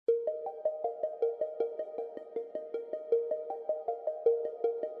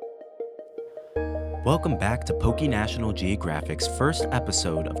Welcome back to PokéNational Geographic's first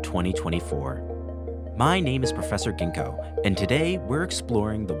episode of 2024. My name is Professor Ginkgo, and today we're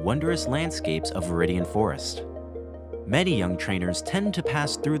exploring the wondrous landscapes of Viridian Forest. Many young trainers tend to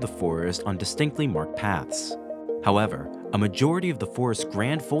pass through the forest on distinctly marked paths. However, a majority of the forest's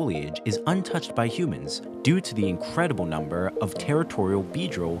grand foliage is untouched by humans due to the incredible number of territorial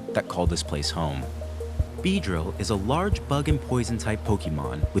Beedrill that call this place home. Beedrill is a large bug and poison type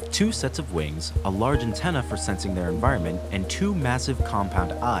Pokemon with two sets of wings, a large antenna for sensing their environment, and two massive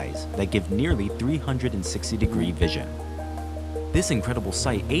compound eyes that give nearly 360-degree vision. This incredible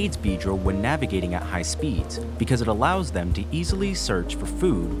sight aids Beedrill when navigating at high speeds because it allows them to easily search for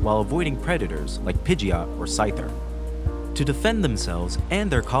food while avoiding predators like Pidgeot or Scyther. To defend themselves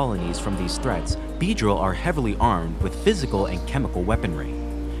and their colonies from these threats, Beedrill are heavily armed with physical and chemical weaponry.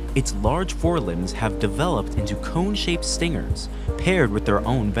 Its large forelimbs have developed into cone-shaped stingers, paired with their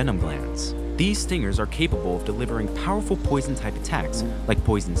own venom glands. These stingers are capable of delivering powerful poison-type attacks like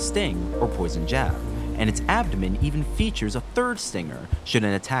Poison Sting or Poison Jab, and its abdomen even features a third stinger should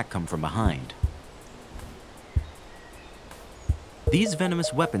an attack come from behind. These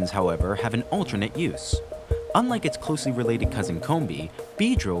venomous weapons, however, have an alternate use. Unlike its closely related cousin Combee,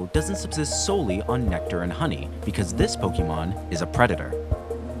 Beedrill doesn't subsist solely on nectar and honey because this Pokemon is a predator.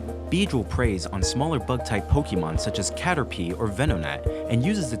 Beedrill preys on smaller bug-type Pokemon such as Caterpie or Venonat and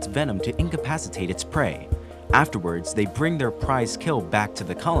uses its venom to incapacitate its prey. Afterwards, they bring their prized kill back to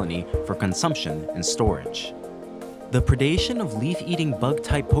the colony for consumption and storage. The predation of leaf-eating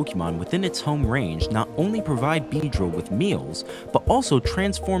bug-type Pokemon within its home range not only provide Beedrill with meals, but also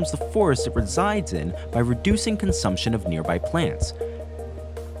transforms the forest it resides in by reducing consumption of nearby plants,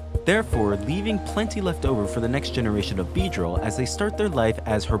 therefore leaving plenty left over for the next generation of Beedrill as they start their life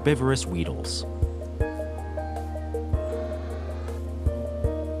as herbivorous weedles.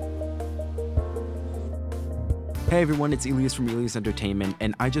 Hey everyone, it's Elias from Elias Entertainment,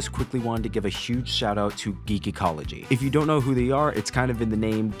 and I just quickly wanted to give a huge shout out to Geek Ecology. If you don't know who they are, it's kind of in the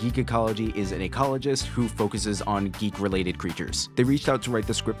name. Geek Ecology is an ecologist who focuses on geek-related creatures. They reached out to write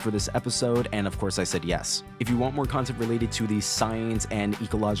the script for this episode, and of course I said yes. If you want more content related to the science and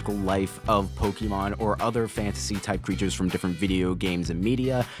ecological life of Pokemon or other fantasy-type creatures from different video games and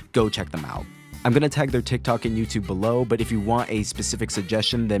media, go check them out. I'm gonna tag their TikTok and YouTube below, but if you want a specific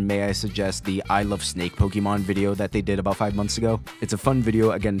suggestion, then may I suggest the I Love Snake Pokemon video that they did about 5 months ago? It's a fun video.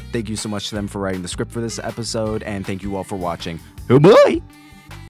 Again, thank you so much to them for writing the script for this episode, and thank you all for watching. Oh boy!